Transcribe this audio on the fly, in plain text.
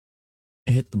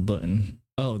Hit the button.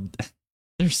 Oh,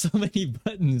 there's so many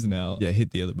buttons now. Yeah,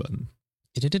 hit the other button.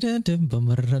 In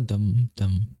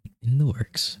the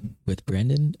works with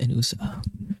Brandon and Usa.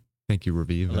 Thank you,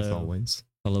 Raviv, as Hello. always.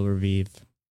 Hello, Raviv.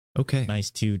 Okay. Nice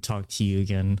to talk to you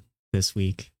again this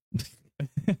week.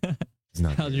 He's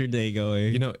not How's here. your day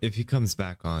going? You know, if he comes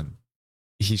back on,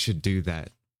 he should do that,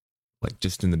 like,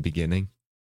 just in the beginning,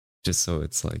 just so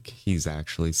it's like he's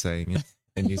actually saying it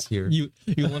and he's here. you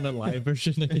want a live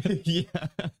version again? Yeah.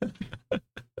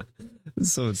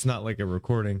 So it's not like a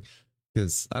recording,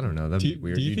 because I don't know, that'd be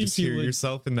weird. do you You think just he hear would-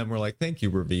 yourself, and then we're like, "Thank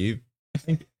you, Raviv,"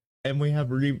 and we have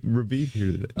Raviv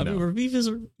here today. I mean,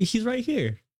 Raviv he's right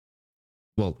here.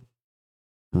 Well,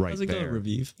 right How's it there, going,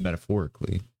 Raviv?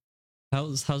 metaphorically.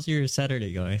 How's your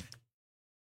Saturday going?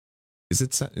 Is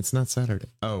it? It's not Saturday.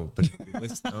 Oh, but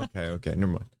okay.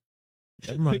 Never mind.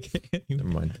 Never mind. Okay. Never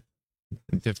mind.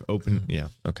 Open. Yeah.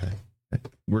 Okay.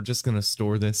 We're just gonna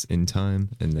store this in time,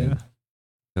 and then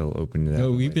he'll open it. No, at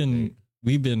a we've later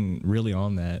date. been really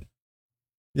on that.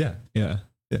 Yeah. Yeah,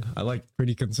 I like.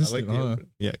 pretty I like consistent. the open.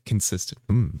 Yeah, consistent.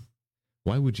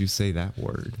 Why would you say that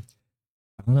word?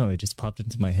 I don't know. It just popped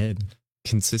into my head.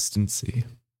 Consistency.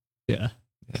 Yeah,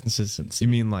 Yeah. consistency.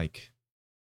 You mean like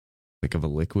of a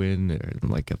liquid, or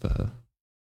like of a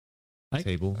I-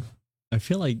 table? I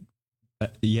feel like,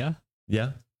 yeah,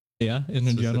 Yeah. in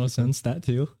a general Specifically? sense, that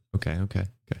too. Okay.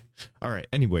 All right.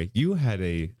 Anyway, you had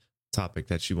a topic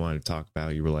that you wanted to talk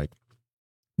about. You were like,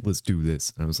 "Let's do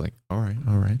this," and I was like, "All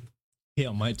right."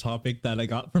 Yeah, my topic that I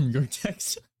got from your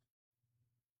text.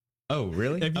 Oh,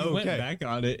 really? If you went back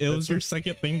on it, it That's was your right.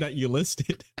 second thing that you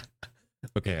listed.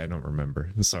 Okay, I don't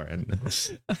remember. I'm sorry.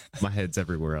 My head's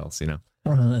everywhere else, you know.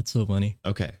 Oh, that's so funny.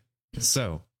 Okay.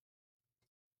 So,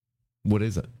 what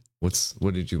is it?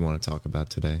 What did you want to talk about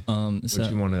today? What So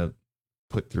did you want to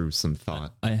put through some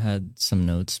thought? I had some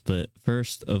notes, but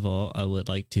first of all, I would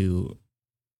like to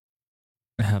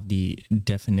have the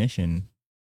definition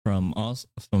from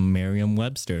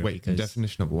Merriam-Webster. Wait, because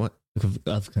definition of what?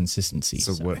 of consistency.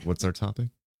 So sorry. what's our topic?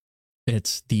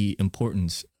 It's the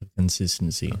importance of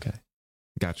consistency. Okay.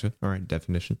 Gotcha. All right,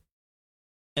 definition.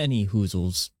 Any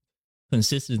hoozles.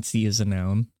 Consistency is a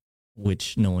noun,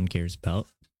 which no one cares about.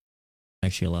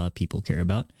 Actually, a lot of people care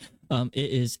about.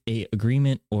 It is a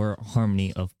agreement or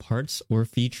harmony of parts or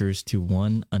features to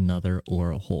one another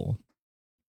or a whole.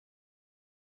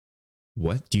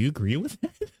 What? Do you agree with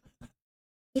that?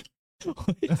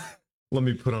 Let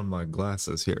me put on my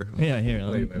glasses here. Yeah, here.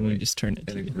 Let me Wait. just turn it.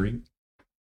 An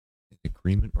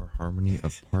agreement or harmony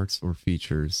of parts or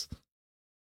features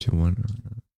to one or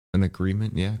another. An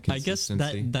agreement, yeah. I guess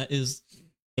Consistency. that is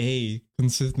a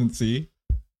consistency.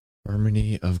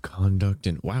 Harmony of conduct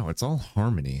and wow, it's all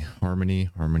harmony. Harmony.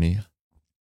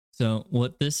 So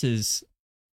what this is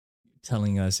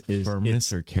telling us is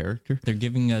Firmness or character? they're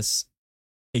giving us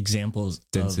examples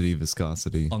Density,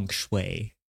 viscosity. of feng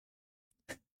shui.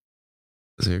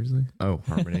 Seriously? Oh,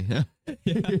 harmony.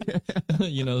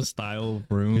 You know, style,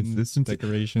 room, Consistency.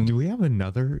 decoration. Do we have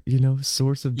another,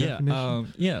 source of Yeah,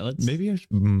 definition? let's Maybe I should,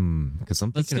 because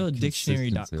I'm Let's thinking go of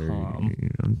dictionary.com.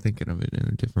 consistency. I'm thinking of it in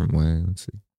a different way. Let's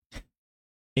see.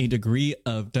 a degree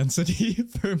of density,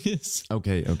 firmness,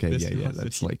 Okay. Yeah. That's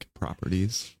Viscosity. like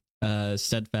properties.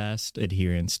 steadfast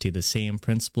adherence to the same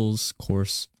principles,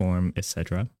 course, form,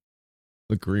 etc.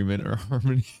 Agreement or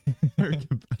harmony or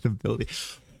compatibility.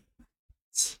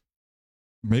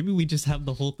 Maybe we just have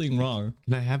the whole thing wrong.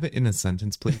 Can I have it in a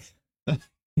sentence, please?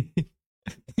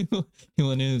 You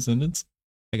want in a sentence?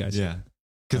 I got you. Yeah.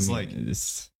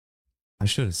 Because, I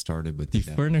should have started with the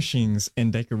that. furnishings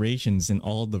and decorations in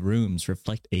all the rooms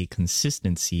reflect a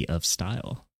consistency of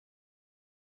style.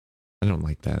 I don't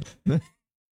like that.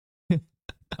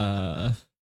 Uh,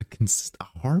 A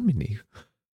harmony.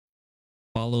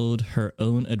 followed her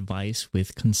own advice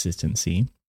with consistency.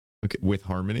 Okay, with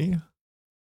harmony?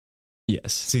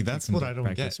 Yes. See, that's what I don't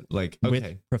Practice get. Like, okay,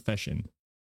 with profession.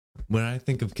 when I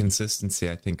think of consistency,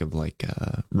 I think of like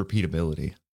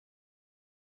repeatability.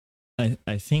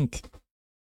 I think.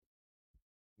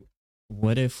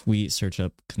 What if we search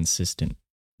up consistent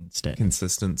instead?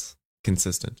 Consistent.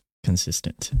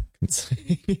 Consistent.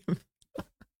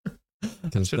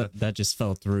 Because that just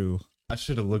fell through. I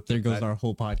should have looked. There at goes that. our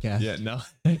whole podcast. Yeah, no.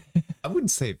 I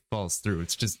wouldn't say it falls through.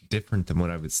 It's just different than what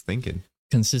I was thinking.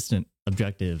 Consistent,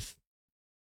 objective.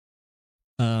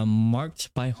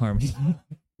 Marked by harmony.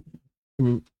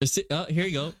 Here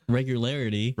you go.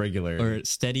 Regularity Regularity. or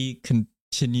steady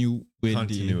continuity.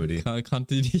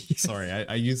 Continuity. Sorry,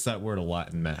 I use that word a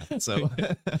lot in math. So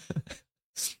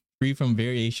Free from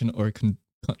variation or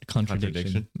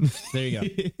contradiction. There you go.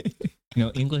 You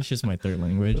know, English is my third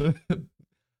language.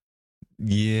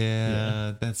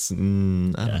 Yeah, that's I Yeah.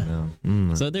 don't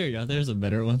know. So there you go. There's a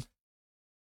better one.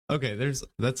 Okay,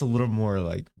 that's a little more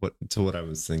like what I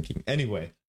was thinking.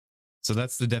 Anyway, so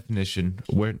that's the definition.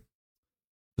 Where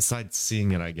besides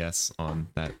seeing it, I guess, on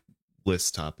that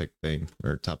list topic thing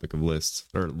or topic of lists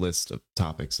or list of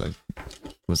topics, I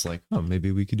was like, oh,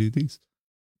 maybe we could do these.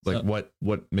 Like, So-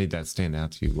 what made that stand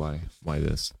out to you? Why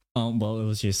this? Well, it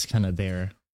was just kind of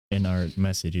there in our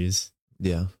messages,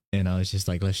 Yeah, and I was just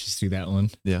like, let's just do that one.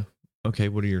 yeah. Okay,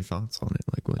 what are your thoughts on it?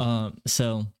 Like, what?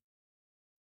 So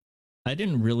I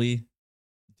didn't really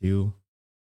do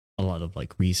a lot of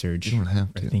like research You don't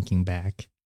have or to. thinking back,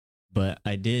 but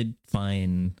I did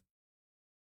find,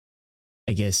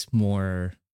 I guess,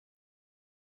 more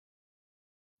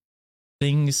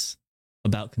things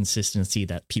about consistency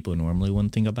that people normally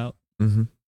wouldn't think about. Mm-hmm.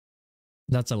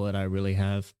 That's what I really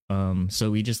have.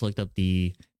 So we just looked up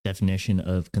the definition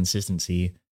of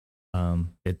consistency.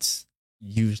 It's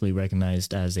usually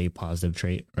recognized as a positive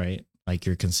trait, right? Like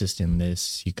you're consistent in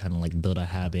this, you kind of like build a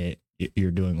habit,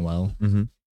 you're doing well. Mm-hmm.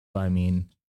 But I mean,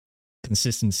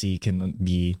 consistency can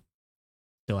be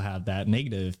still have that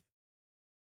negative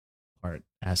part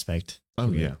aspect. Oh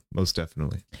to it. yeah, most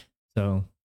definitely. So,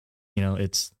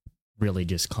 it's really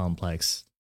just complex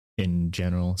in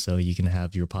general. So you can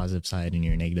have your positive side and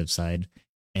your negative side.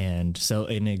 And so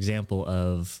an example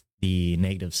of the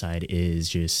negative side is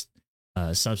just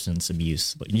substance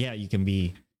abuse. But yeah, you can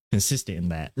be consistent in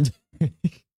that.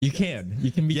 You can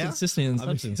be Yeah, consistent in I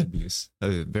mean- substance abuse.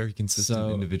 A very consistent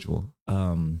So- individual.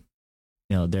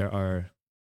 There are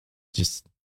just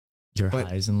your But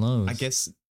highs and lows. I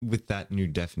guess with that new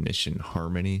definition,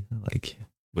 harmony, like,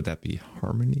 would that be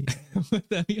harmony? Would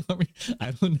that be harmony?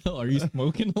 I don't know. Are you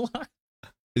smoking a lot?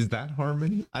 Is that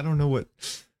harmony? I don't know what.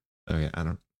 Oh yeah, I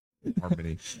don't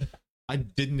harmony. I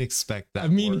didn't expect that I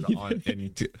mean, word on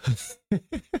any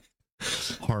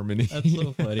harmony. That's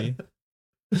so funny.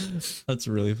 That's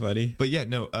really funny. But yeah,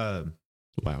 no.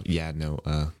 Wow. Yeah, no.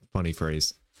 Funny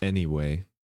phrase. Anyway,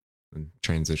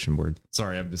 transition word.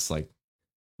 Sorry, I'm just like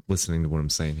listening to what I'm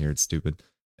saying here. It's stupid.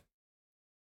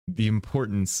 The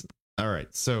importance. All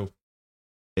right, so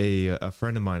a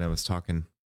friend of mine, I was talking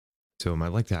to him. I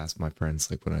like to ask my friends,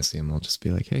 like when I see him, I'll just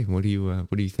be like, "Hey, what do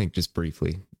you think?" Just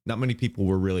briefly. Not many people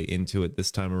were really into it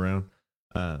this time around,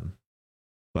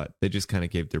 but they just kind of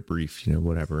gave their brief,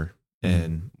 whatever.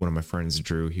 And one of my friends,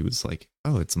 Drew, he was like,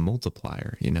 "Oh, it's a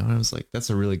multiplier," And I was like, "That's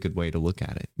a really good way to look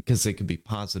at it because it could be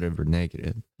positive or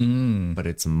negative, but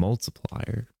it's a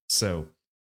multiplier. So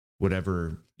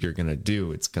whatever you're gonna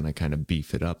do, it's gonna kind of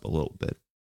beef it up a little bit."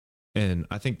 And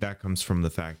I think that comes from the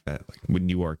fact that like when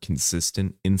you are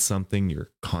consistent in something,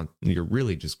 you're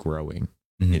really just growing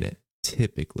in it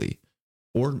typically,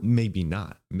 or maybe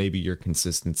not. Maybe your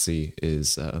consistency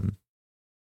is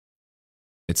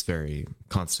it's very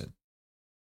constant.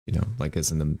 Like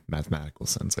as in the mathematical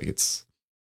sense, like it's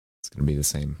going to be the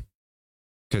same.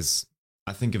 Because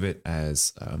I think of it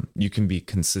as you can be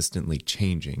consistently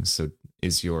changing. So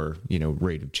is your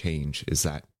rate of change, is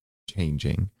that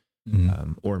changing?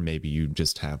 Or maybe you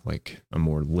just have like a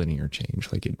more linear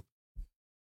change, like it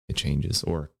changes,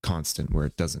 or constant where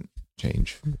it doesn't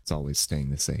change. It's always staying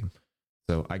the same.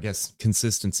 So I guess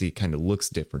consistency kind of looks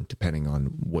different depending on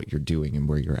what you're doing and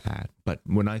where you're at. But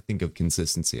when I think of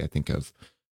consistency, I think of,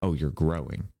 oh, you're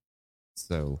growing.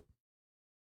 So,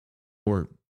 or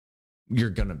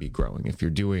you're going to be growing. If you're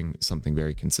doing something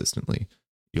very consistently,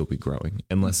 you'll be growing,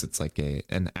 unless it's like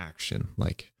an action,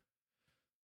 like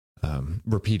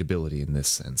repeatability in this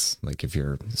sense. Like if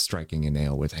you're striking a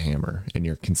nail with a hammer and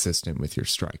you're consistent with your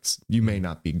strikes, you may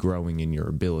not be growing in your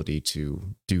ability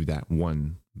to do that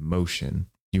one motion.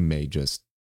 You may just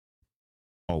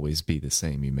always be the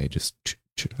same. You may just,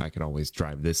 I can always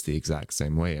drive this the exact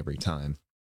same way every time.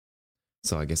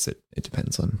 So I guess it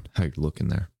depends on how you're looking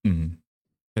there.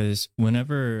 Because when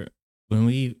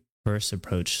we first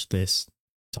approached this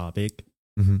topic,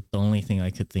 Mhm. the only thing I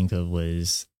could think of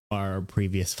was our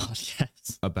previous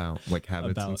podcast About like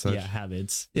habits and such.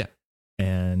 habits. Yeah.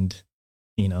 And,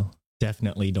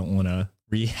 definitely don't want to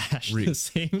rehash the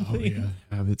same thing.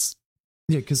 Habits.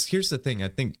 Yeah, because here's the thing. I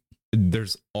think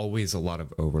there's always a lot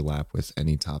of overlap with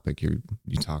any topic you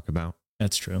talk about.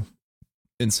 That's true.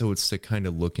 And so it's to kind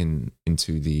of look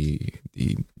into the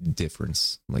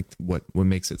difference, like what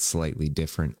makes it slightly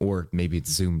different, or maybe it's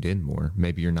zoomed in more.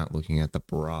 Maybe you're not looking at the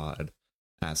broad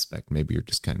aspect. Maybe you're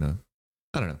just kind of,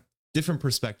 I don't know, different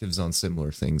perspectives on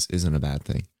similar things isn't a bad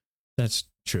thing. That's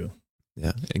true.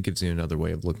 Yeah, it gives you another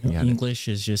way of looking at it. English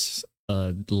is just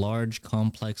a large,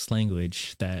 complex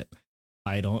language that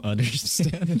I don't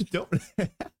understand. Don't.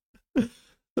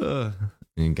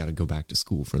 You got to go back to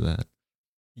school for that.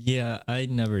 Yeah, I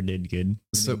never did good in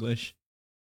So- English.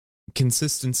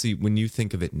 Consistency, when you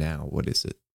think of it now, what is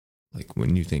it? Like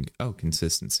when you think, oh,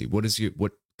 consistency, what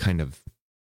kind of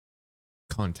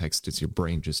context does your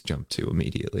brain just jump to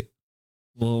immediately?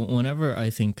 Well, whenever I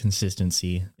think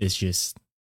consistency is just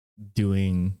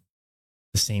doing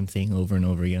the same thing over and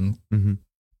over again. Mm-hmm.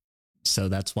 So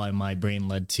that's why my brain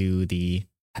led to the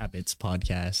Habits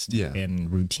podcast Yeah.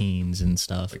 and routines and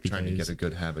stuff. Like trying to get a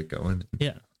good habit going.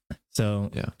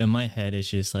 So Yeah. in my head, it's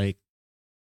just like,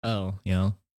 oh,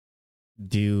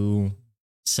 do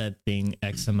said thing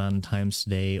X amount of times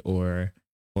today or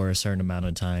a certain amount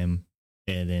of time,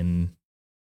 and then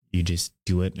you just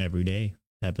do it every day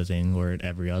type of thing, or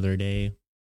every other day,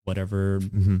 whatever,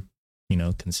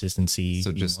 Mm-hmm. consistency So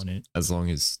you just- want it. As long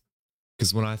as,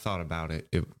 because when I thought about it,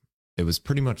 it was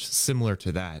pretty much similar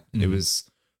to that. It Mhm. was,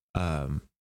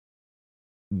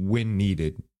 when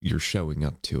needed, you're showing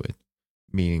up to it.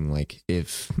 Meaning, like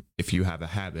if you have a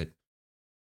habit,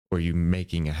 or you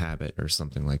making a habit or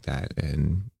something like that,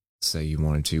 and say you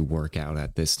wanted to work out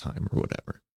at this time or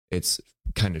whatever, it's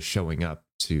kind of showing up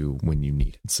to when you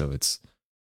need it. So it's,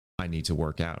 I need to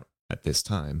work out at this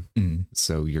time. Mm.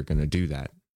 So you're going to do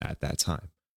that at that time.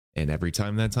 And every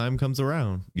time that time comes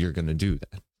around, you're going to do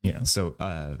that. Yeah. So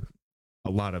a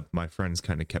lot of my friends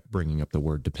kind of kept bringing up the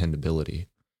word dependability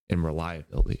and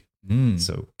reliability. Mm.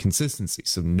 So consistency.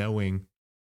 So knowing,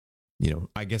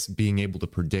 I guess being able to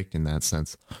predict in that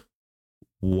sense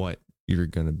what you're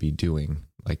going to be doing.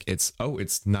 Like it's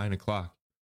 9:00,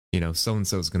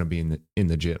 so-and-so is going to be in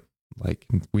the gym. Like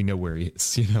we know where he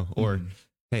is, or Mm.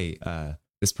 hey,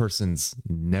 this person's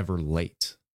never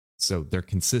late. So they're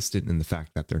consistent in the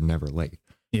fact that they're never late.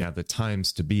 Yeah. Now the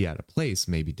times to be at a place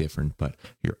may be different, but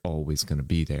you're always going to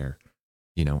be there,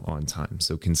 on time.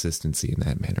 So consistency in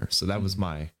that manner. So that was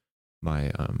my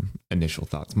initial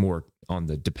thoughts, more on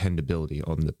the dependability,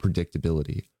 on the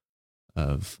predictability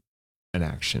of an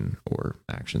action or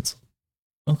actions.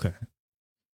 Okay.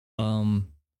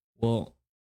 Well,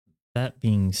 that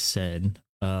being said,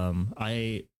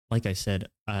 I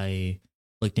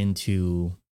looked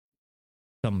into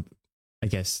some, I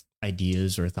guess,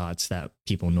 ideas or thoughts that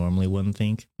people normally wouldn't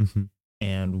think. Mhm.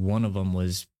 And one of them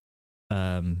was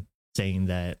saying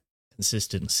that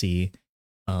consistency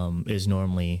is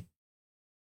normally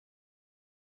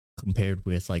compared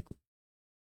with like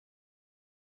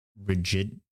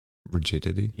Rigidity.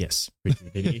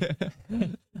 rigidity.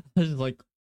 I was like,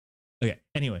 okay,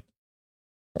 anyway.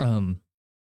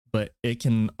 But it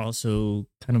can also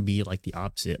kind of be like the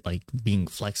opposite, like being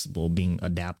flexible, being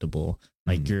adaptable.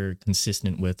 Like Mhm. you're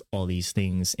consistent with all these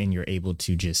things and you're able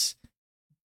to just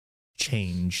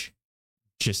change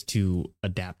just to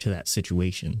adapt to that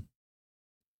situation.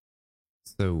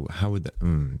 So how would that,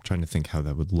 trying to think how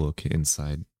that would look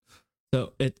inside.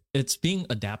 So it's being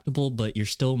adaptable, but you're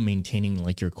still maintaining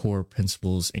like your core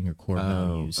principles and your core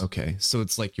values. Okay. So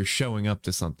it's like you're showing up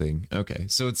to something. Okay.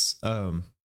 So it's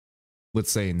let's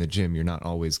say in the gym you're not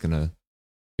always gonna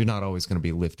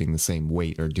be lifting the same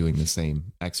weight or doing the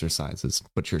same exercises,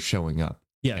 but you're showing up.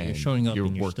 Yeah, you're and showing up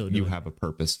and you're still doing you have a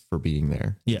purpose for being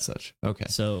there. Yeah. And such. Okay.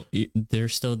 So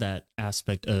there's still that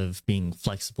aspect of being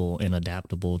flexible and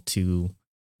adaptable to,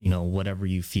 whatever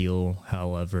you feel,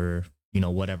 however,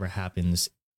 whatever happens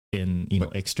in,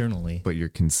 externally. But you're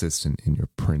consistent in your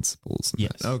principles. And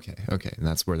Yes. that. Okay. And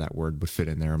that's where that word would fit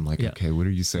in there. I'm like, Yeah. okay, what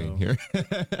are you saying So-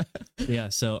 here? Yeah.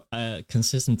 So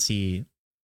consistency,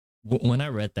 when I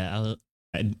read that,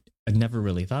 I never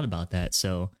really thought about that.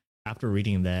 So after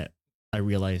reading that, I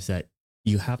realized that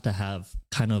you have to have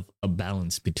kind of a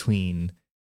balance between.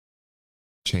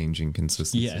 Changing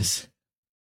consistency. Yes.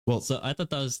 Well, So I thought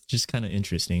that was just kind of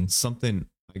interesting. something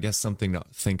to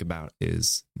think about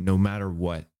is no matter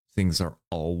what, things are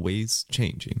always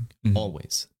changing. Mhm.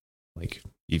 Always. Like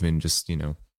even just,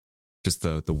 just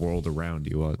the world around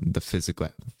you, the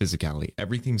physicality,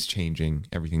 everything's changing.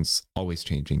 Everything's always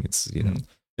changing. It's,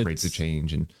 rates of It's-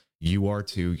 change, and you are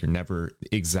too. You're never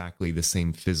exactly the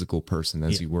same physical person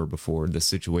as Yeah. you were before. The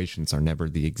situations are never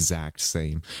the exact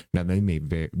same. Now they may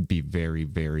be very,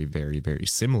 very, very, very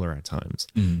similar at times,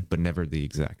 Mm. but never the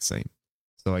exact same.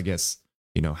 So I guess,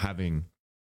 having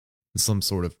some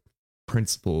sort of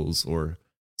principles or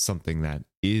something that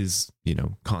is,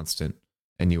 constant,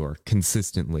 and you are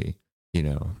consistently,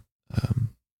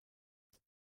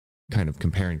 kind of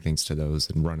comparing things to those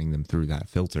and running them through that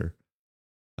filter,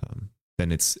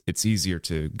 then it's easier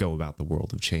to go about the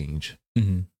world of change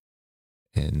Mhm.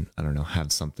 and, I don't know,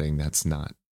 have something that's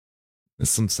not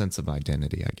some sense of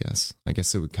identity, I guess. I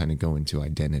guess it would kind of go into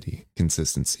identity,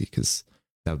 consistency, because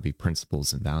that would be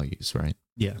principles and values, right?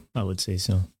 Yeah, I would say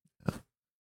so.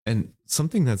 And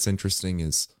something that's interesting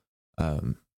is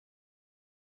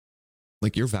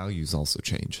like your values also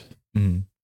change. Mm.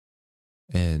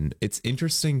 And it's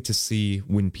interesting to see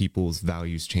when people's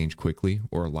values change quickly,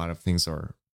 or a lot of things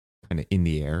are kind of in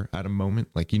the air at a moment.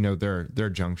 Like, you know, there are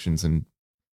junctions in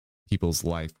people's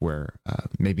life where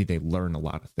maybe they learn a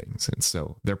lot of things. And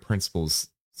so their principles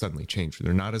suddenly change.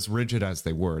 They're not as rigid as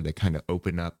they were. They kind of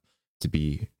open up to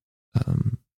be,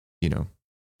 you know,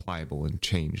 pliable and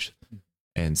change.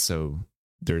 And so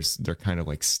they're kind of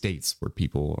like states where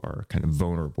people are kind of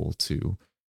vulnerable to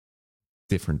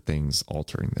different things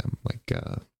altering them. Like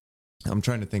I'm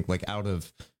trying to think, like out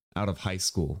of high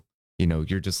school, you know,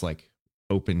 you're just like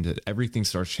open to everything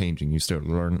starts changing. You start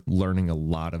learning a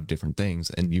lot of different things,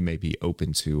 and you may be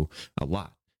open to a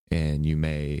lot, and you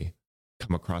may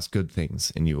come across good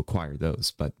things and you acquire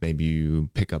those, but maybe you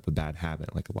pick up a bad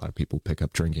habit, like a lot of people pick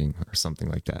up drinking or something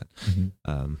like that,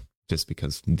 just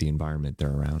because the environment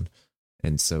they're around.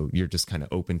 And so you're just kind of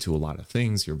open to a lot of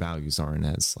things. Your values aren't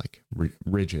as like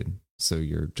rigid, so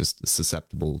you're just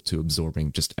susceptible to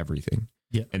absorbing just everything.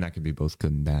 Yeah. And that could be both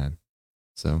good and bad.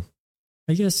 So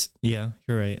I guess, yeah,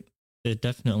 you're right. It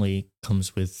definitely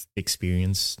comes with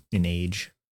experience and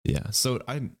age. yeah. So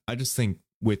I just think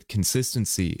with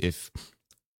consistency, if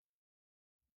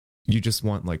you just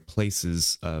want like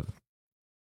places of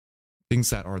things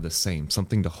that are the same,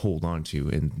 something to hold on to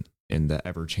in the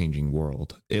ever-changing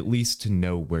world, at least to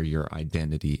know where your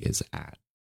identity is at.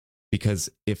 Because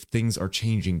if things are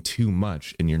changing too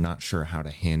much and you're not sure how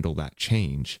to handle that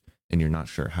change, and you're not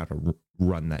sure how to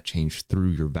run that change through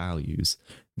your values,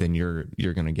 then you're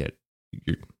going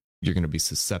to be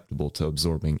susceptible to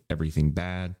absorbing everything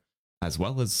bad as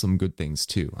well as some good things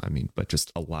too. I mean, but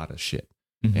just a lot of shit,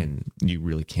 and you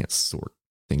really can't sort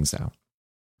things out.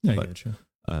 I But, gotcha.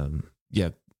 Yeah,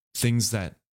 things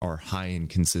that are high in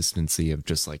consistency of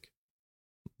just like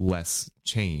less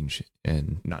change,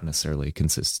 and not necessarily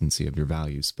consistency of your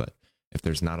values, but if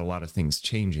there's not a lot of things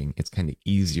changing, it's kind of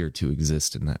easier to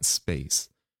exist in that space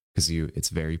because it's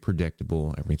very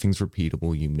predictable. Everything's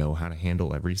repeatable. You know how to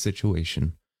handle every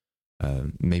situation.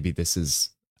 Maybe this is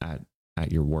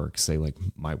at your work. Say like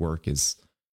my work is,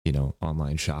 you know,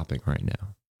 online shopping right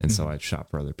now. And so I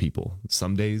shop for other people.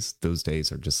 Some days, those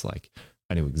days are just like,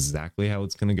 I know exactly how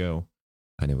it's going to go.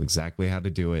 I know exactly how to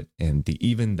do it. And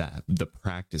the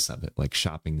practice of it, like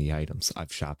shopping the items,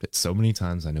 I've shopped it so many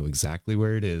times. I know exactly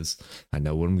where it is. I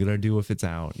know what I'm going to do if it's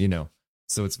out, you know?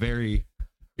 So it's very,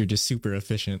 You're just super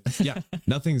efficient. yeah,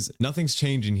 nothing's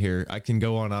changing here. I can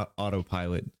go on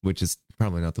autopilot, which is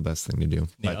probably not the best thing to do.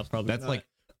 But Yeah, probably that's not. like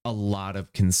a lot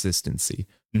of consistency.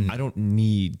 Mhm. I don't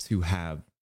need to have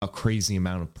a crazy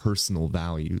amount of personal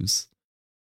values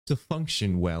to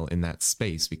function well in that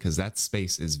space, because that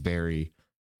space is very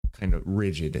kind of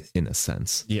rigid in a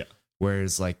sense. Yeah.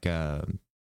 Whereas like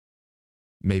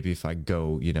maybe if I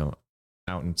go, you know,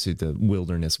 out into the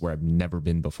wilderness where I've never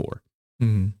been before,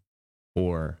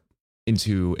 or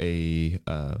into a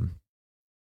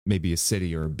maybe a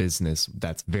city or a business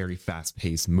that's very fast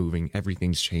paced, moving,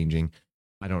 everything's changing.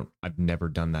 I've never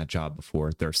done that job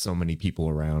before. There are so many people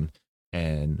around,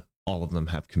 and all of them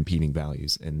have competing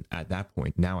values. And at that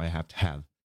point, now I have to have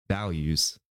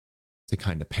values to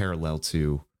kind of parallel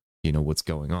to, you know, what's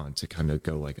going on, to kind of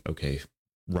go like, okay,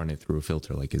 run it through a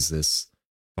filter. Like, is this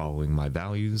following my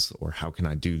values, or how can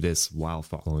I do this while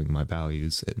following my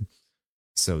values? And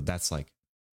so that's like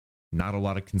not a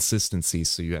lot of consistency.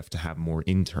 So you have to have more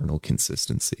internal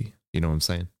consistency. You know what I'm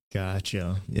saying?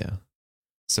 Gotcha. Yeah.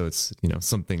 So it's, you know,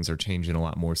 some things are changing a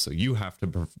lot more. So you have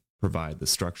to provide the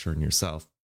structure in yourself.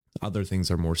 Other things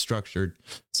are more structured.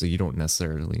 So you don't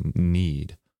necessarily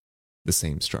need the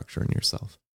same structure in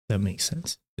yourself. That makes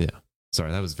sense. Yeah.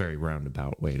 Sorry, that was a very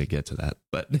roundabout way to get to that.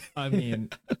 But I mean,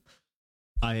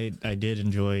 I did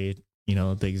enjoy, you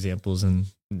know, the examples, and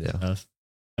yeah.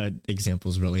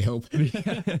 examples really help.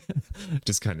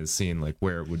 Just kind of seeing like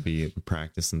where it would be in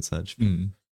practice and such.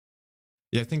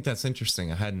 Yeah, I think that's interesting.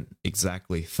 I hadn't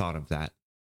exactly thought of that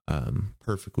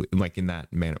perfectly, like in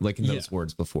that manner, like in those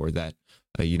words before, that,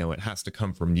 you know, it has to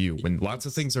come from you. When lots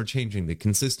of things are changing, the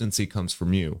consistency comes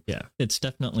from you. Yeah, it's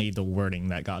definitely the wording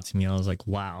that got to me. I was like,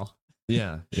 wow,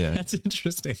 Yeah. Yeah. that's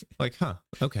interesting. Like, huh,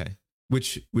 okay.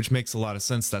 Which makes a lot of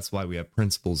sense. That's why we have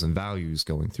principles and values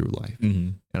going through life.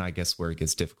 And I guess where it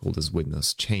gets difficult is when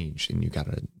those change, and you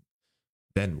gotta,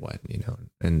 then what, you know?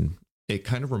 And it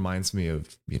kind of reminds me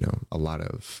of, you know, a lot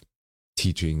of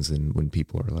teachings, and when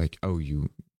people are like, oh, you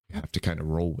have to kind of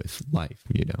roll with life,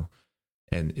 you know?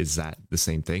 And is that the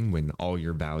same thing when all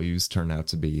your values turn out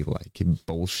to be like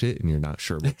bullshit and you're not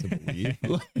sure what to believe?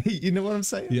 You know what I'm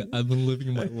saying? Yeah, I've been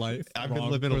living my life. I've been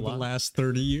wrong living a for the lot. last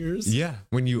 30 years. Yeah.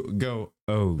 When you go,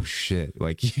 oh shit,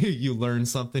 like you learn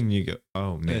something, you go,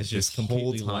 oh man, It's just this whole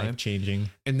completely time. life changing.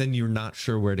 And then you're not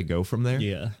sure where to go from there.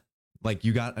 Yeah. Like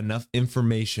you got enough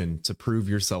information to prove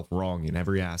yourself wrong in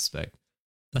every aspect,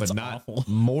 That's but not awful.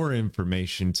 more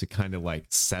information to kind of like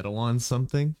settle on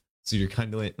something. So you're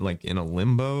kind of like in a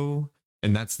limbo.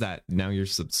 And that's that. Now you're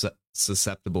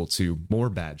susceptible to more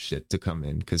bad shit to come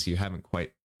in because you haven't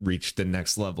quite reached the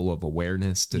next level of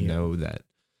awareness to know that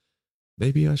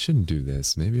maybe I shouldn't do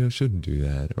this. Maybe I shouldn't do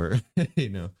that. Or, you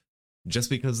know,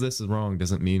 just because this is wrong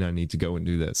doesn't mean I need to go and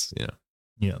do this. You know?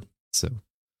 Yeah. So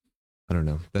I don't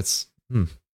know. That's,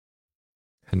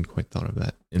 hadn't quite thought of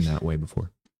that in that way before.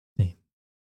 Same.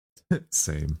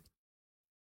 Same.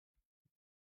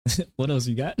 What else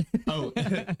you got? Oh,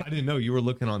 I didn't know you were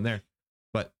looking on there.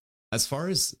 But as far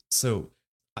as, so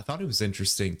I thought it was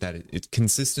interesting that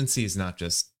consistency is not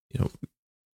just, you know,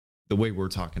 the way we're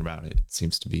talking about it. It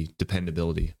seems to be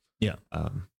dependability,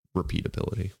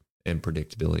 repeatability, and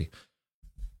predictability.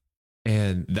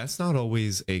 And that's not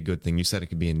always a good thing. You said it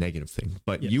could be a negative thing,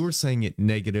 but Yes. you were saying it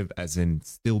negative as in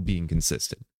still being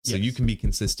consistent. So Yes. you can be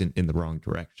consistent in the wrong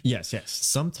direction. Yes.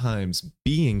 Sometimes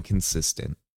being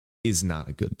consistent is not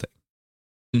a good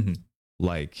thing. Mhm.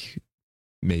 Like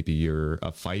maybe you're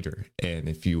a fighter, and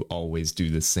if you always do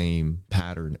the same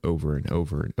pattern over and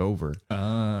over and over,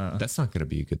 that's not going to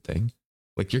be a good thing.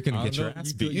 Like you're going to get your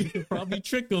ass beat. You could probably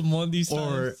trick them one of these Or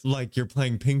times. like you're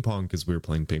playing ping pong because we were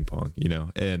playing ping pong, you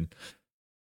know, and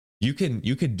you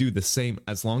could do the same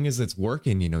as long as it's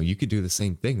working, you know, you could do the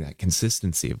same thing. That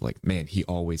consistency of like, man, he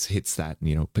always hits that,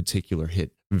 you know, particular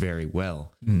hit very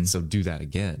well. Mm. So do that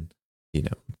again, you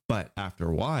know. But after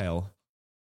a while,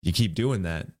 you keep doing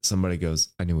that. Somebody goes,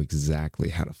 I knew exactly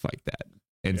how to fight that.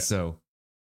 And Yeah. so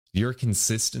your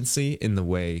consistency in the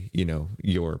way, you know,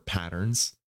 your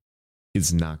patterns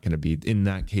is not going to be, in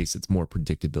that case, it's more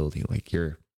predictability. Like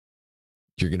you're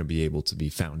going to be able to be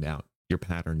found out. Your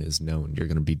pattern is known. You're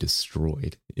going to be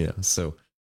destroyed. Yeah. So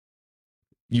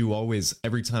you always,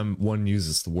 every time one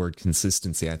uses the word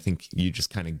consistency, I think you just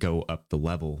kind of go up the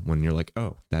level when you're like,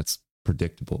 oh, that's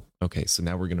predictable. Okay. So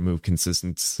now we're going to move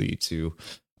consistency to,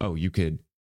 oh,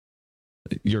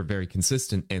 you're very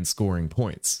consistent and scoring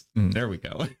points. Mm. There we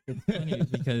go. Funny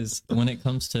because when it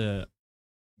comes to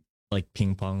like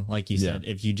ping pong, like you said,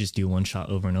 if you just do one shot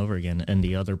over and over again and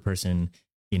the other person,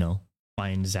 you know,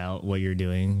 finds out what you're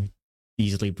doing,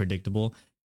 easily predictable,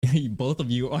 both of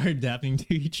you are adapting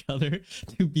to each other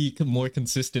to be more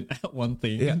consistent at one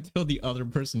thing until the other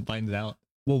person finds out.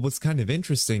 Well, what's kind of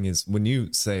interesting is when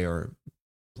you say, or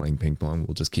playing ping pong,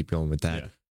 we'll just keep going with that,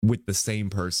 with the same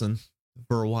person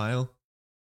for a while,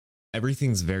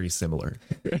 everything's very similar.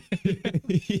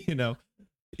 You know,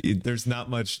 there's not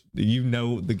much, you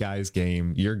know, the guy's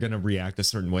game, you're going to react a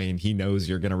certain way and he knows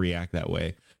you're going to react that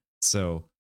way. So,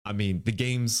 I mean, the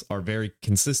games are very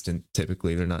consistent.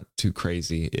 Typically, they're not too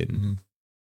crazy.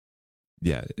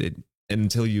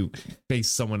 Until you face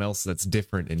someone else that's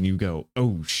different and you go,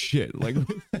 oh shit, like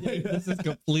This is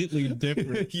completely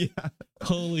different. Yeah.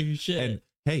 Holy shit. And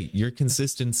hey, your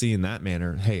consistency in that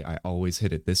manner, hey, I always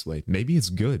hit it this way. Maybe it's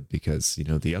good because, you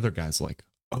know, the other guy's like,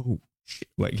 oh shit.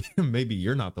 Like maybe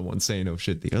you're not the one saying, oh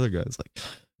shit. The other guy's like,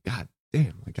 God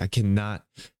damn, like I cannot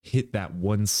hit that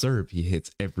one serve he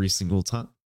hits every single time.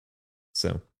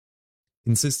 So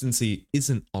consistency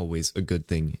isn't always a good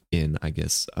thing in, I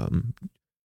guess,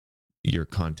 your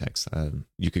context.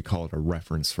 You could call it a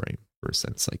reference frame for a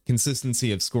sense, like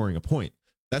consistency of scoring a point.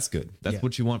 That's good. That's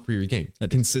what you want for your game. A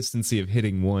consistency of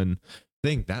hitting one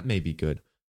thing, that may be good.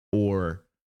 Or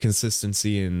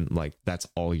consistency in like, that's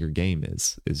all your game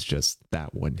is just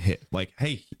that one hit. Like,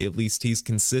 hey, at least he's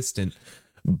consistent,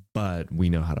 but we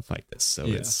know how to fight this. So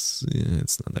it's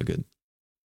not that good.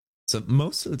 So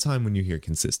most of the time when you hear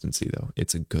consistency though,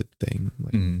 it's a good thing.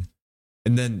 Like, and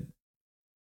then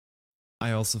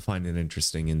I also find it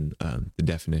interesting in the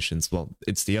definitions. Well,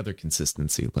 it's the other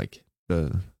consistency, like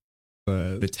the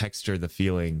texture, the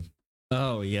feeling.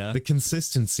 Oh yeah. The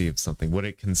consistency of something, what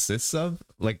it consists of.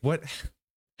 Like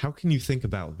how can you think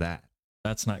about that?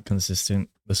 That's not consistent.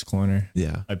 This corner.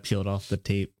 Yeah. I peeled off the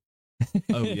tape.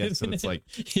 Oh yeah. So it's like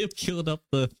you peeled up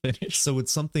the finish. So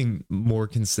it's something more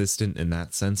consistent in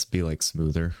that sense, be like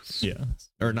smoother. Yeah.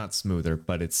 Or not smoother,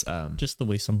 but it's just the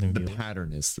way something the feels.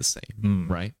 pattern is the same,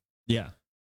 right? Yeah.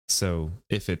 So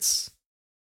if it's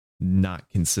not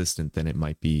consistent, then it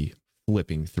might be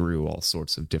flipping through all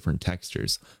sorts of different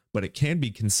textures. But it can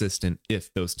be consistent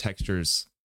if those textures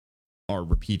are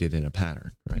repeated in a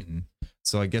pattern, right?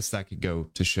 So I guess that could go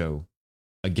to show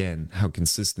again how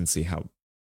consistency, how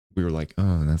we were like,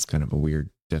 oh, that's kind of a weird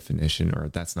definition, or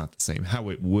that's not the same. How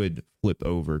it would flip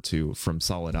over to from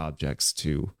solid objects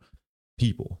to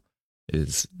people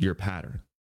is your pattern.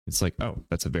 It's like, oh,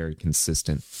 that's a very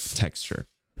consistent texture.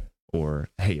 Or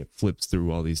hey, it flips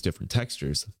through all these different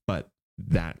textures, but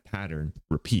that pattern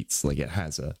repeats. Like it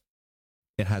has a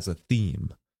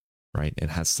theme, right? It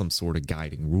has some sort of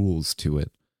guiding rules to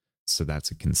it. So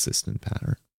that's a consistent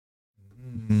pattern.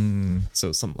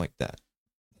 So something like that.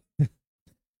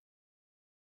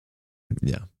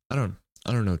 Yeah. I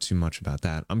don't know too much about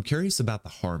that. I'm curious about the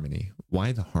harmony.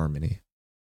 Why the harmony?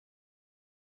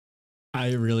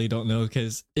 I really don't know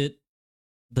because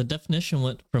the definition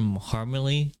went from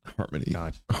harmony. Harmony.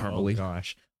 Oh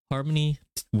gosh. Harmony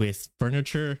with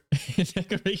furniture and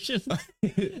decoration.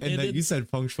 And then you said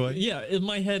feng shui? Yeah, in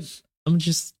my head, I'm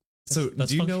just so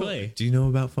that's do you feng know shui. do you know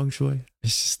about feng shui?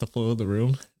 It's just the flow of the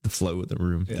room. The flow of the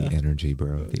room, Yeah. the energy,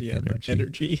 bro. The energy.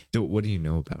 Energy. What do you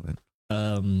know about it?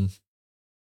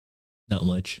 Not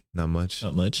much. Not much.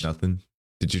 Not much. Nothing.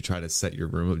 Did you try to set your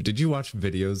room up? Did you watch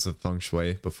videos of feng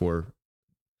shui before,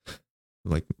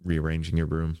 like rearranging your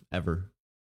room ever?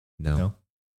 No.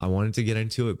 I wanted to get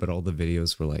into it, but all the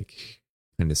videos were like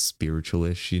kind of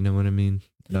spiritualish. You know what I mean?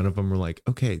 None of them were like,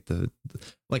 okay,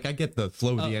 like I get the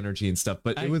flow of the energy and stuff,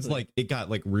 but it was like it got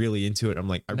like really into it. I'm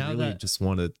like, I really just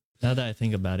want to. Now that I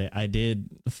think about it, I did.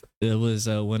 It was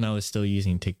when I was still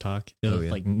using TikTok. It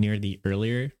was like near the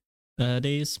earlier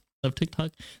days of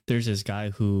TikTok. There's this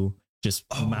guy who just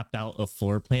mapped out a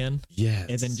floor plan. Yes.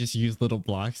 And then just used little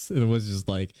blocks. It was just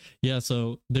like, yeah,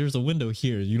 so there's a window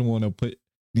here. You don't want to put,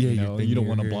 you don't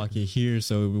want to block it here.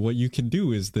 So what you can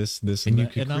do is this, and you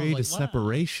that. can And create a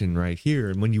separation right here.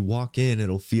 And when you walk in,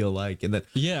 it'll feel like, and then,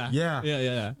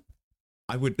 yeah.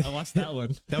 I watched that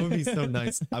one. That would be so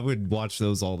nice. I would watch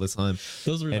those all the time.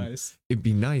 Those were nice. It'd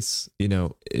be nice,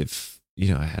 if,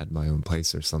 I had my own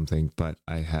place or something, but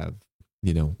I have,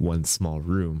 one small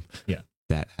room. Yeah.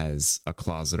 That has a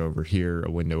closet over here,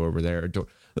 a window over there, a door.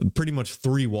 Pretty much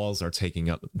 3 walls are taken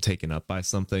up by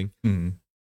something. Mm.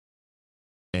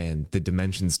 And the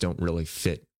dimensions don't really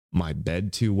fit my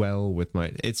bed too well with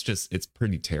it's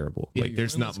pretty terrible. Yeah, like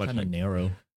there's not much kind of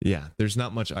narrow. Yeah, there's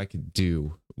not much I could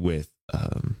do with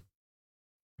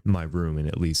my room, and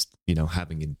at least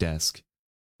having a desk,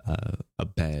 a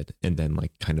bed, and then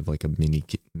like kind of like a mini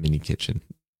kitchen.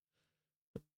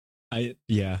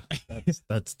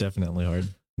 That's definitely hard.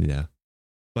 Yeah,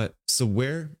 but so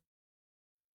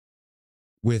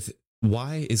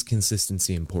why is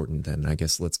consistency important then? I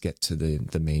guess let's get to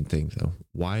the main thing though.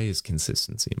 Why is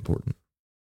consistency important?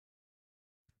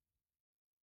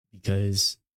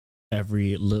 Because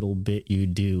every little bit you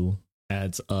do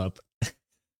adds up.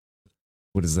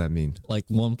 What does that mean? Like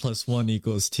 1 + 1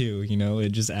 = 2,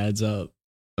 it just adds up.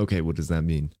 Okay, what does that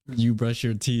mean? You brush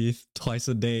your teeth twice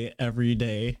a day, every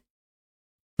day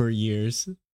for years.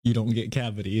 You don't get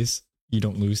cavities. You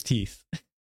don't lose teeth.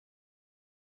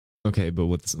 Okay, but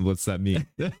what's that mean?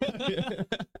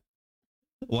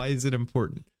 Why is it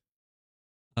important?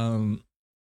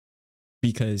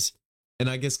 Because, and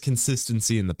I guess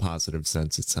consistency in the positive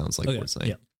sense, it sounds like we're saying.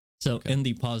 Yeah. So in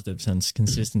the positive sense,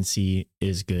 consistency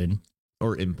is good.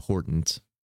 Or important.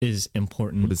 Is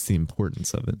important. What is the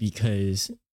importance of it? Because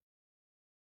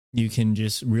you can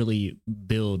just really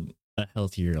build a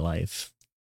healthier life,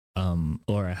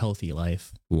 or a healthy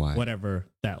life. Why? Whatever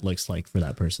that looks like for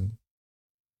that person.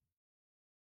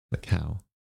 Like how?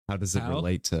 How does it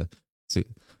relate to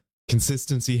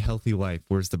consistency, healthy life?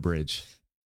 Where's the bridge?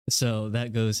 So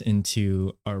that goes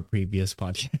into our previous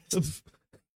podcast.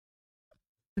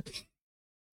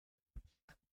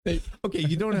 Okay,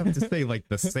 you don't have to say like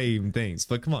the same things,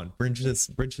 but come on, bridge this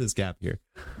gap here.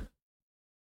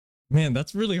 Man,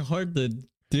 that's really hard to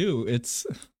do.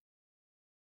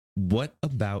 What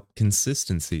about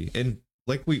consistency? And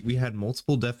like we had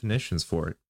multiple definitions for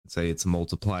it. Say it's a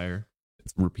multiplier,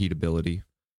 it's repeatability,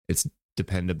 it's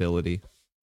dependability.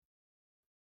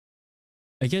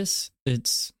 I guess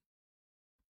it's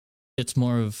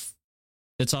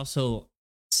also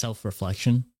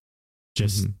self-reflection.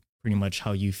 Just pretty much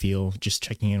how you feel, just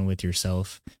checking in with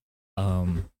yourself.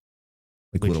 Like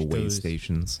little way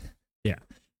stations. Yeah.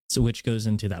 So which goes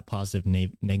into that positive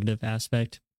negative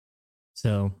aspect.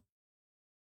 So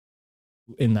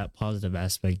in that positive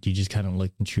aspect, you just kind of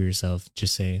look into yourself,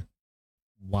 just say,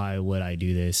 why would I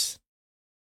do this?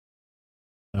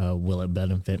 Will it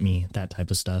benefit me? That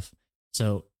type of stuff.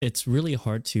 So it's really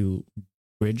hard to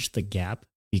bridge the gap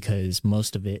because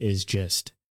most of it is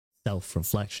just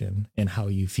self-reflection and how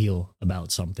you feel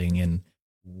about something and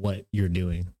what you're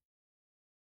doing.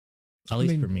 At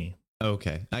least for me.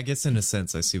 Okay. I guess in a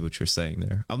sense, I see what you're saying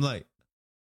there. I'm like,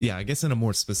 yeah, I guess in a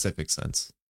more specific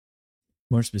sense.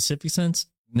 More specific sense?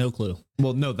 No clue.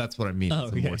 Well, no, that's what I mean. Oh,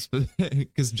 okay.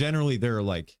 Because generally they're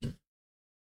like,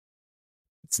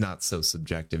 it's not so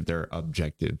subjective. They're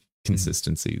objective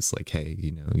consistencies. Like, hey,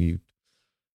 you know,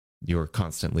 you're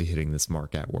constantly hitting this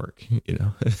mark at work, you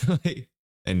know,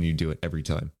 and you do it every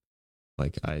time.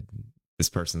 Like, this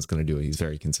person's going to do it. He's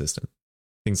very consistent.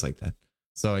 Things like that.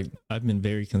 So I've been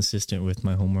very consistent with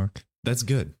my homework. that's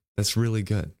good. That's really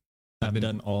good. I've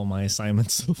done all my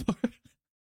assignments so far.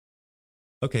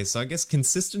 Okay, so I guess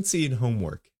consistency in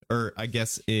homework, or I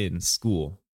guess in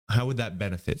school, how would that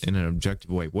benefit in an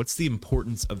objective way? What's the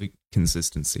importance of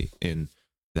consistency in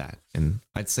that? And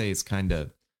I'd say it's kind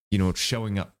of, you know,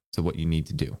 showing up to what you need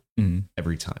to do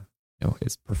every time. You know,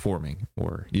 it's performing,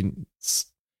 and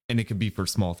it could be for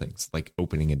small things like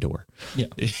opening a door. Yeah.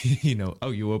 You know,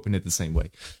 oh, you open it the same way.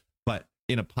 But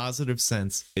in a positive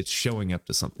sense, it's showing up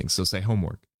to something. So say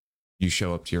homework. You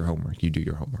show up to your homework, you do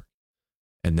your homework.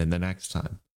 And then the next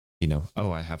time, you know,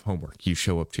 oh, I have homework. You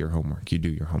show up to your homework, you do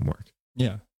your homework.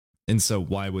 Yeah. And so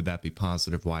why would that be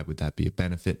positive? Why would that be a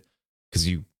benefit? Because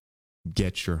you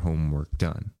get your homework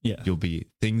done. Yeah. You'll be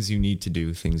things you need to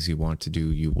do, things you want to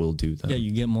do, you will do them. Yeah, you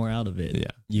get more out of it.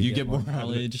 Yeah. You get more out of it.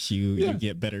 knowledge, you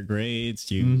get better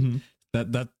grades,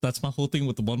 that's my whole thing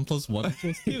with the 1 + 1 =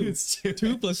 2. It's true.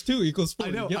 2 + 2 = 4. I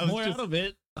know, You I get was more just- out of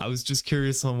it. I was just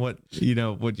curious on what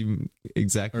you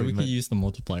exactly Or we could meant. use the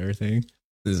multiplier thing.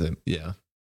 Is it? Yeah.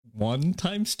 1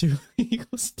 × 2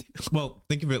 = 2. Well,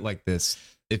 think of it like this.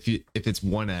 If it's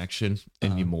one action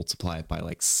and you Uh-huh. multiply it by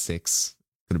like 6, it's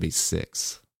gonna be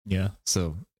 6. Yeah.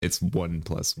 So it's 1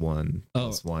 + 1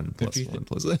 + 1 if + you 1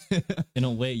 plus. In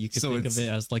a way, you could So think of it's- it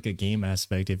as like a game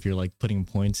aspect if you're like putting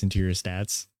points into your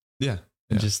stats. Yeah.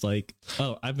 And Yeah. just like,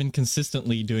 oh, I've been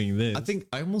consistently doing this.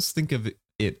 I almost think of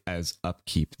it as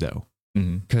upkeep though,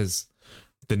 Mhm. because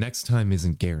the next time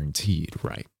isn't guaranteed,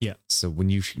 right? Yeah. So when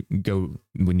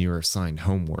you're assigned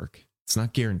homework, it's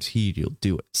not guaranteed you'll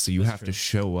do it. So you That's have true. to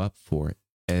show up for it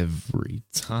every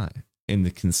time. And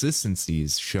the consistency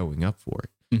is showing up for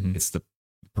it. Mhm. It's the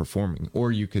performing.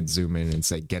 Or you could zoom in and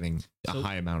say getting a So-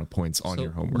 high amount of points on So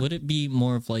your homework. Would it be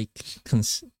more of like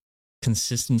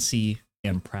consistency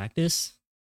and practice?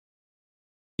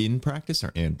 In practice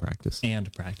or and practice?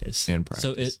 And practice. And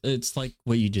So practice. it's like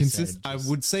what you just said. I just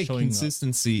would say showing up.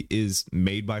 consistency is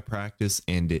made by practice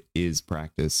and it is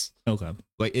practice. Okay.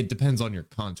 Like it depends on your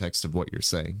context of what you're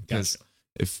saying. Because Gotcha.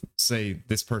 if say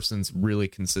this person's really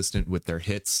consistent with their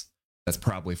hits, that's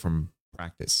probably from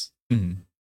practice. Mhm.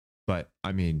 But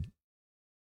I mean,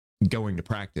 going to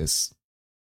practice,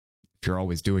 if you're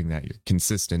always doing that, you're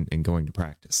consistent in going to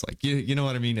practice. Like you know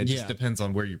what I mean? It Yeah. just depends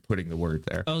on where you're putting the word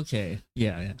there. Okay.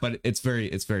 Yeah. But it's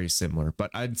very similar. But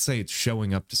I'd say it's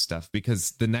showing up to stuff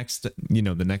because the next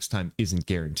time isn't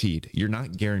guaranteed. You're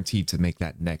not guaranteed to make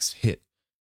that next hit,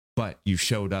 but you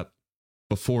showed up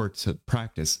before to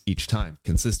practice each time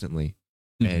consistently,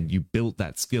 Mhm. and you built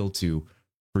that skill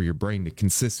for your brain to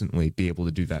consistently be able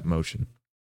to do that motion.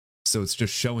 So it's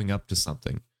just showing up to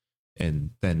something,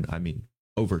 and then I mean,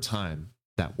 over time,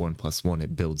 that 1 + 1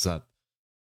 it builds up.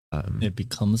 It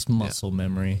becomes muscle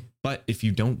memory. But if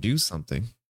you don't do something,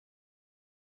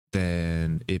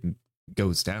 then it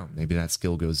goes down. Maybe that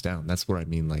skill goes down. That's what I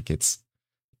mean. Like it's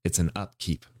an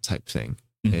upkeep type thing.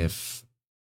 Mhm. If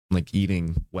like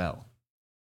eating well,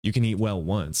 you can eat well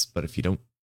once, but if you don't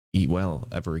eat well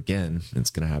ever again, it's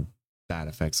going to have bad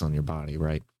effects on your body,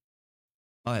 right?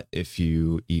 But if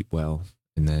you eat well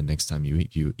and then next time you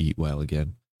eat well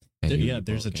again. And you eat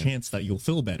There's well a again. chance that you'll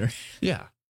feel better. Yeah.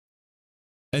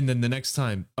 And then the next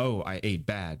time, oh, I ate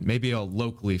bad. Maybe I'll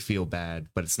locally feel bad,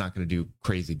 but it's not going to do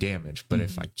crazy damage. But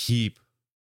if I keep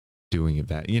doing it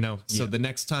bad, so Yeah. the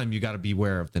next time you got to be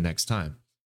aware of the next time.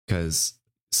 Because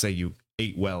say you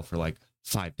ate well for like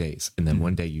 5 days and then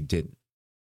one day you didn't,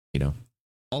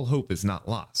 all hope is not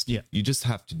lost. Yeah. You just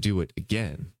have to do it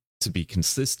again to be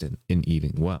consistent in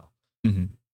eating well.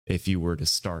 Mhm. If you were to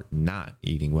start not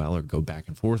eating well or go back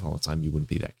and forth all the time, you wouldn't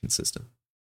be that consistent.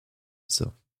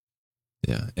 So,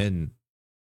 yeah. And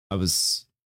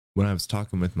when I was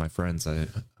talking with my friends, I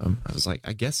was like,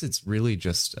 I guess it's really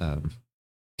just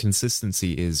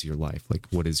consistency is your life. Like,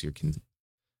 what is your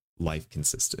life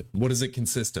consistent? What does it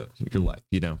consist of? Your life,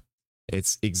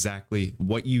 it's exactly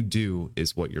what you do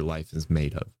is what your life is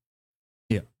made of.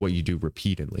 Yeah. What you do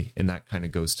repeatedly. And that kind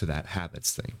of goes to that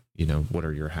habits thing. What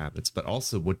are your habits? But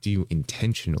also, what do you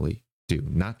intentionally do?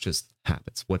 Not just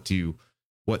habits. What do you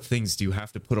what things do you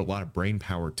have to put a lot of brain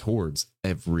power towards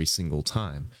every single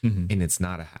time? Mhm. And it's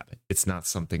not a habit. It's not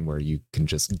something where you can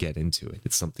just get into it.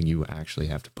 It's something you actually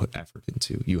have to put effort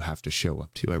into. You have to show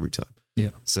up to every time.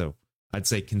 Yeah. So I'd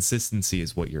say consistency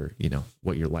is what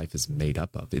what your life is made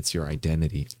up of. It's your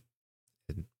identity.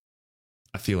 And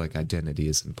I feel like identity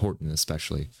is important,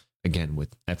 especially again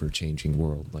with ever-changing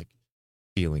world, like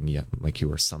feeling like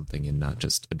you are something and not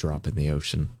just a drop in the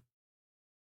ocean.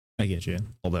 I get you.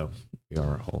 Although we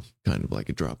are all kind of like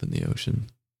a drop in the ocean.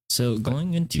 So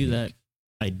going into unique. that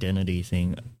identity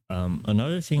thing,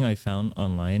 another thing I found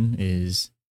online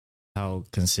is how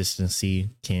consistency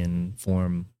can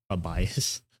form a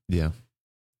bias. Yeah.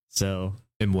 So,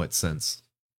 In what sense?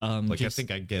 Like just, I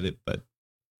think I get it, but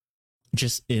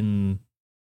just in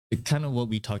kind of what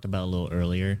we talked about a little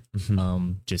earlier,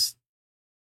 just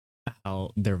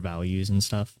how their values and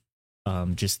stuff,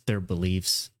 just their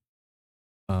beliefs,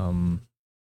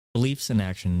 beliefs and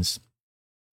actions,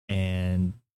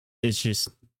 and it's just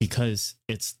because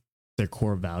it's their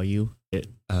core value,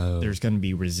 there's going to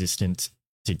be resistance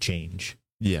to change.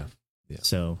 yeah.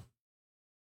 So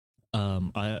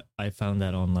I found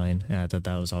that online, and I thought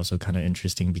that was also kind of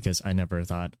interesting because I never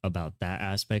thought about that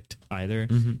aspect either.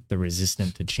 The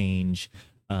resistance to change,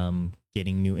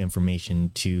 getting new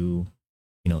information to,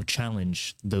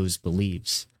 challenge those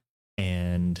beliefs.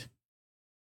 And,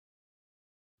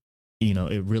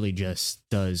 it really just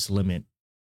does limit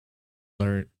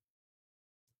the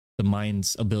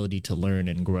mind's ability to learn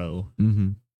and grow.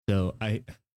 So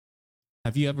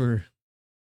have you ever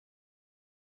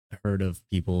heard of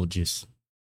people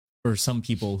or some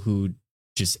people who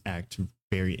just act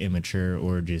very immature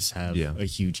or just have a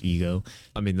huge ego?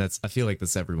 I mean, I feel like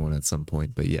that's everyone at some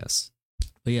point, but yes.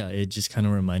 But yeah, it just kind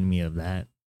of reminded me of that.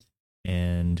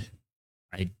 And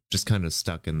Just kind of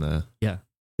stuck in the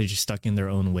they're just stuck in their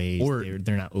own ways. Or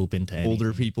they're not open to anything.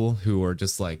 older people who are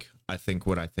just like, I think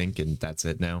what I think and that's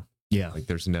it now. Yeah. Like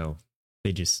there's no,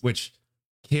 They just, which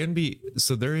can be,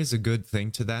 so there is a good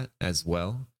thing to that as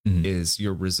well, is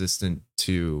you're resistant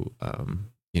to,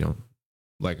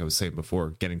 like I was saying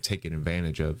before, getting taken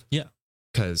advantage of. Yeah.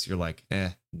 Because you're like,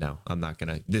 no, I'm not going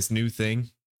to, this new thing,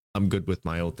 I'm good with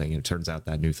my old thing. And it turns out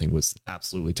that new thing was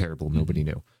absolutely terrible. Nobody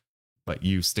knew. But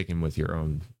you sticking with your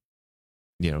own,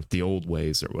 the old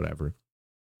ways or whatever,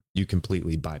 you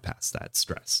completely bypass that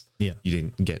stress. Yeah. You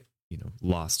didn't get,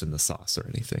 lost in the sauce or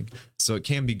anything. So it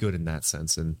can be good in that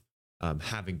sense. And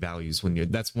having values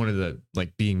that's one of the,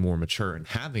 like being more mature and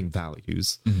having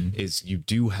values is you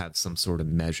do have some sort of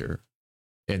measure.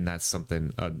 And that's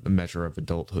something, a measure of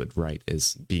adulthood, right?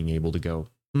 Is being able to go,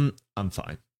 I'm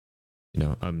fine.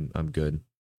 I'm good.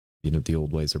 The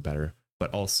old ways are better,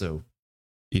 but also,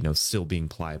 still being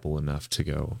pliable enough to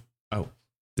go, oh,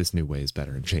 this new way is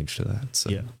better and change to that. So,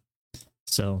 yeah.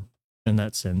 So in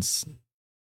that sense,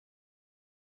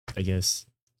 I guess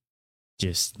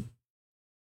just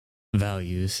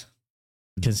values,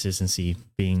 consistency,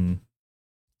 being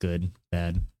good,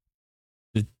 bad.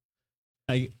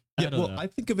 I don't know. I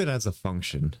think of it as a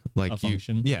function. Like A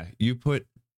function? You put,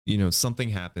 something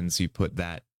happens, you put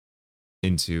that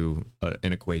into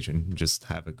an equation, just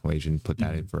have an equation, put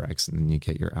that in for X, and then you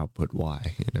get your output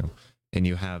Y, and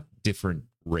you have different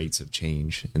rates of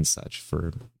change and such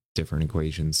for different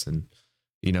equations. And,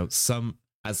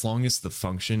 as long as the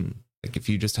function, like if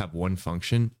you just have one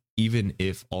function, even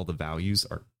if all the values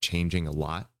are changing a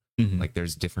lot, like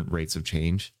there's different rates of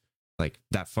change, like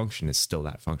that function is still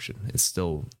that function. It's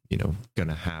still, going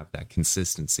to have that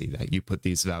consistency that you put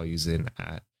these values in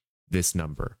at this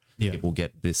number. Yeah. It will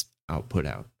get this output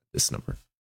out this number.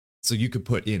 So you could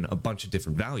put in a bunch of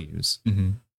different values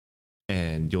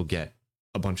and you'll get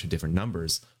a bunch of different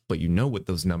numbers, but what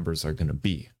those numbers are going to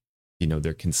be.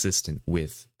 They're consistent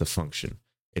with the function.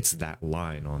 It's that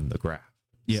line on the graph.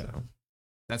 Yeah. So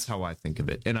that's how I think of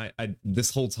it. And I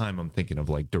this whole time I'm thinking of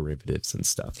like derivatives and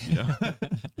stuff.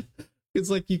 It's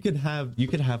like you could have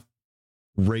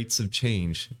rates of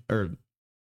change or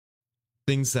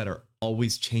things that are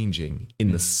always changing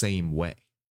in the same way.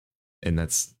 And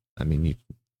that's,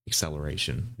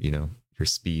 acceleration, your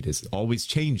speed is always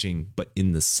changing, but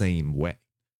in the same way.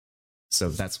 So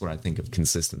that's what I think of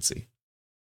consistency.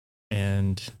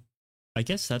 And I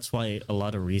guess that's why a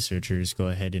lot of researchers go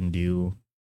ahead and do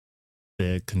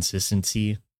the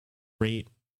consistency rate,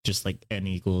 just like n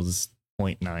equals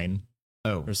 0.9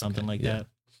 or something like that.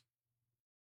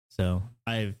 So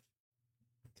I've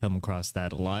come across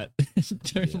that a lot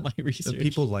during my research.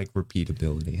 People like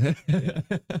repeatability,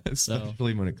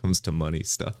 especially when it comes to money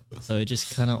stuff. So it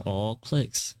just kind of all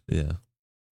clicks. Yeah.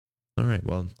 All right.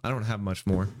 Well, I don't have much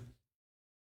more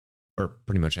or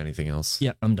pretty much anything else.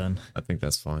 Yeah, I'm done. I think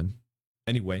that's fine.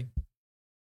 Anyway,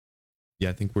 yeah,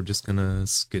 I think we're just gonna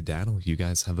skedaddle. You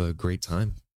guys have a great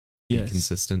time. Be Yes.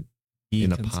 consistent Be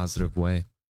in a cons- positive way.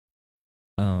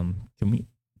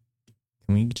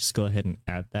 Can we just go ahead and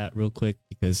add that real quick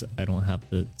because I don't have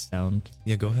the sound.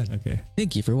 Yeah, go ahead. Okay.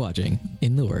 Thank you for watching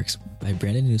In the Works by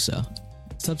Brandon Nusso.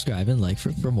 Subscribe and like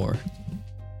for more.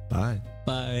 Bye.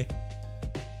 Bye.